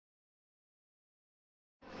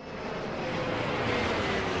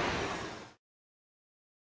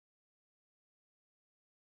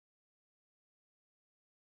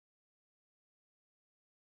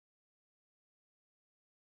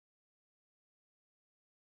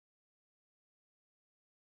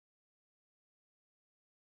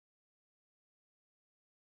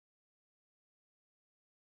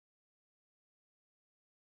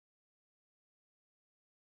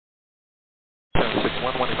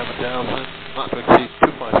5276, 1111,000, not to exceed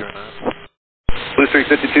 250 knots. Blue Streak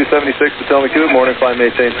 5276, Potomac, good morning, climb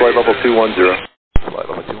maintain, flight level 210. Flight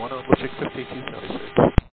level 210, Blue Streak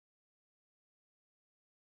 5276.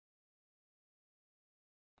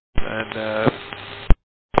 And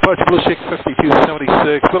approach Blue Streak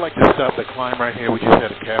 5276, we'd like to stop the climb right here, we just had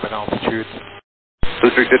a cabin altitude. Blue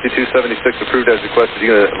Streak 5276, approved as requested, you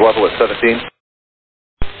going to level at 17?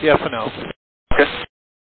 Yeah, for now. Okay.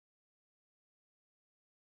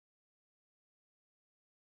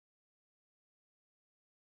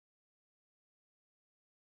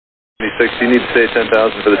 You need to stay at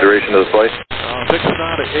 10,000 for the duration of the flight? Fix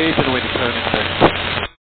not at age and we determine next.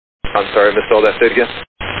 I'm sorry, I missed all that. Say it again.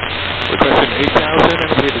 Requesting 8,000 and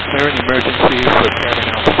we declare an emergency for cabin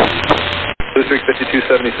altitude. Blue Streak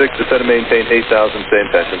 5276, descend and maintain 8,000, same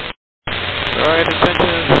intention. Alright,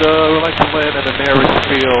 intentions, we'd like to land at the nearest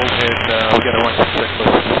field and we got to run some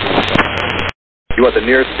checklist. You want the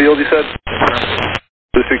nearest field, you said?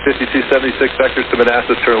 Blue Streak 5276, vectors to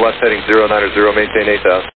Manassas, turn left heading 090, maintain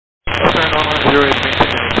 8,000. Turn on 0, maintain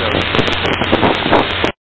 8,000.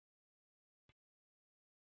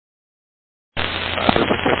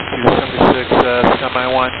 Semi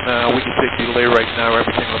 1, we can take delay right now,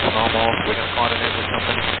 everything looks normal, so we're going to coordinate with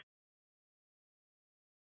company.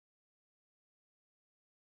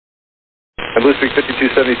 And Blue Streak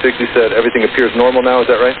 5276, you said everything appears normal now, is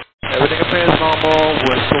that right? Everything appears normal,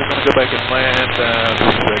 we're still going to go back and land,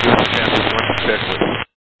 just give us a chance to run some checklist.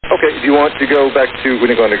 Okay, do you want to go back to,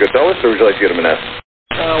 we're going to go Dulles, or would you like to go to Manassas?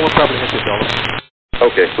 We'll probably hit the Dulles.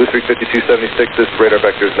 Okay, Blue Streak 5276, this radar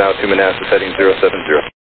vector is now to Manassas, heading 070.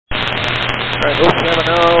 Alright, we'll never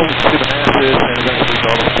know, we can see Manassas, and eventually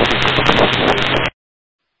Dulles.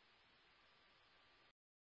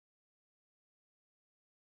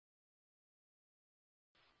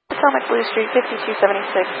 Potomac Blue Streak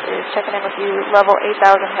 5276 is checking in with you, level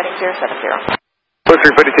 8,000, heading 070. Blue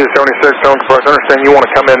Streak 5276, Tones Press, understand you want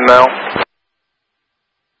to come in now.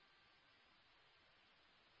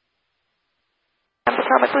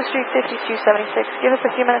 Potomac Blue Streak 5276, give us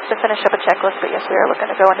a few minutes to finish up a checklist, but yes, we are looking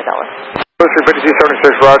to go into Dulles. Blue Streak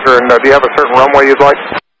 5276, roger, and do you have a certain runway you'd like?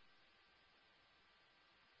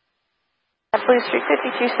 Blue Streak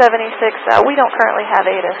 5276, we don't currently have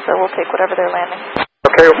ATC, so we'll take whatever they're landing.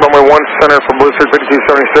 Okay, runway 1 center from Blue Streak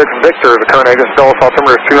 5276, Victor, the current agent, Dulles,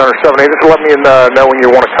 altimeter is 278. Just let me know when you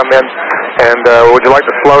want to come in, and would you like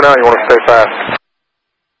to slow down or you want to stay fast?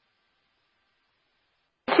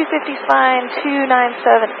 250 fine,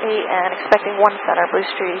 2978, and expecting 1 center, Blue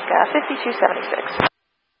Streak 5276.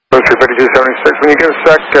 Blue Streak 5276, when you get a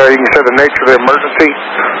sec, you can say the nature of the emergency,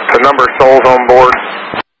 the number of souls on board,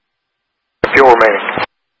 fuel remaining.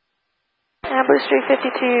 And Blue Streak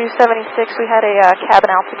 5276, we had a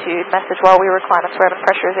cabin altitude message while we were climbing, so we're having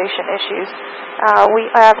pressurization issues.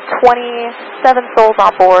 We have 27 souls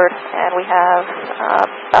on board, and we have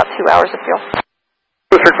about 2 hours of fuel.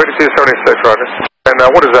 Blue Streak 5276, roger. And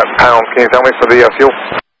what is that in pounds? Can you tell me for the fuel?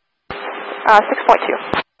 6.2.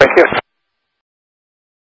 Thank you.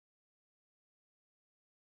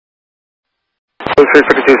 Blue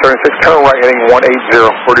Streak 5276, turn right heading 180,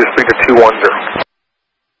 or do you speak to 210?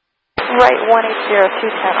 Right 180, 210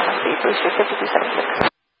 on my speed, Blue Streak 5276.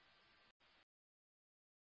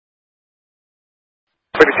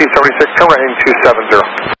 5276, turn right heading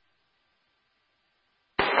 270.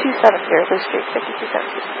 270, Blue Streak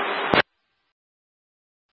 5276.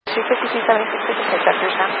 Blue Streak 5276, we can take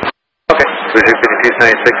vectors now. Okay, Blue Streak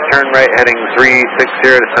 5276, turn right heading 360,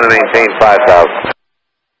 descend and maintain 5,000.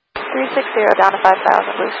 360 down to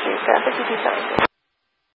 5,000, Blue Streak 5276.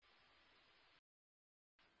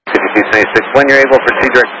 5276, when you're able,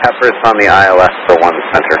 proceed direct Pepper, it's on the ILS for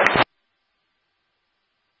 1 center.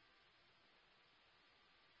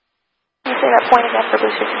 Can you say that point again for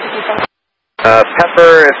Blue Streak 5276?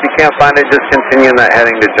 Pepper, if you can't find it, just continue in that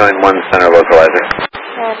heading to join 1 center localizer.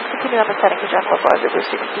 And continue on this heading to join localizer, Blue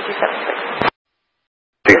Streak 5276.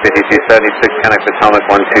 5276, connect Potomac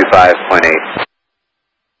 125.8.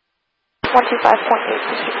 125.8,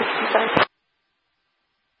 Blue Streak 5276.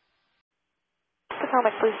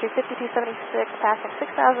 Potomac Blue Streak 5276, passing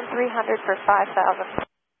 6,300 for 5,000.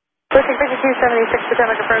 Blue Streak 5276,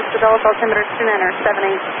 Potomac approach to Dulles, altimeter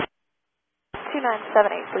 2978.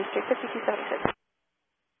 2978, Blue Streak 5276.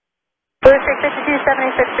 Blue Streak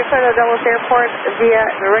 5276, declare the Dulles Airport via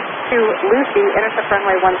direct to Lucy, intercept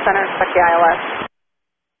runway 1 center, expect the ILS.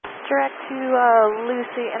 Direct to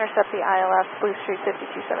Lucy, intercept the ILS, Blue Streak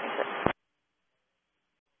 5276.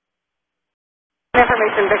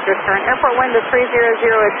 Information, Victor, current airport wind is 300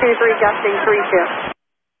 at 23, gusting 32.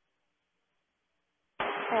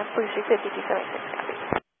 And Blue Streak 5276, copy.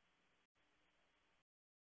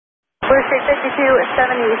 Street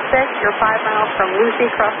 5276, you're 5 miles from Lucy,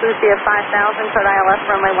 cross Lucy at 5,000, cleared ILS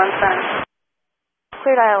runway 1 center.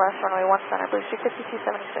 Cleared ILS runway 1 center, Blue Street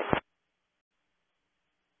 5276.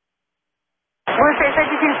 Blue Street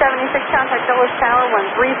 5276, contact Dulles Tower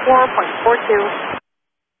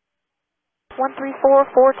 134.42.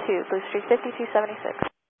 13442, Blue Street 5276.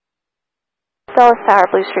 Dulles Tower,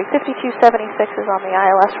 Blue Street 5276 is on the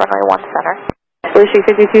ILS runway 1 center. Blue Street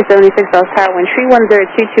 5276, Dulles Tower, wind tree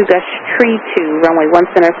 1022, tree 2, runway 1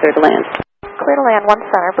 center, clear to land. Clear to land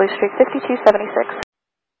 1 center, Blue Street 5276.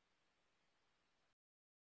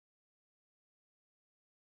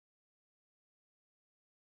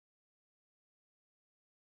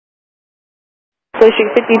 Blue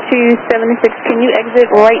Street 5276, can you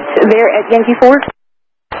exit right there at Yankee 4?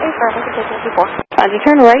 Affirm, we can take Yankee 4. You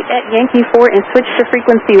turn right at Yankee 4 and switch to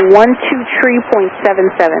frequency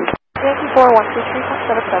 12tree.77. Yankee 4,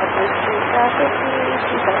 12tree.77, Blue Street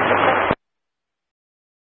 5276.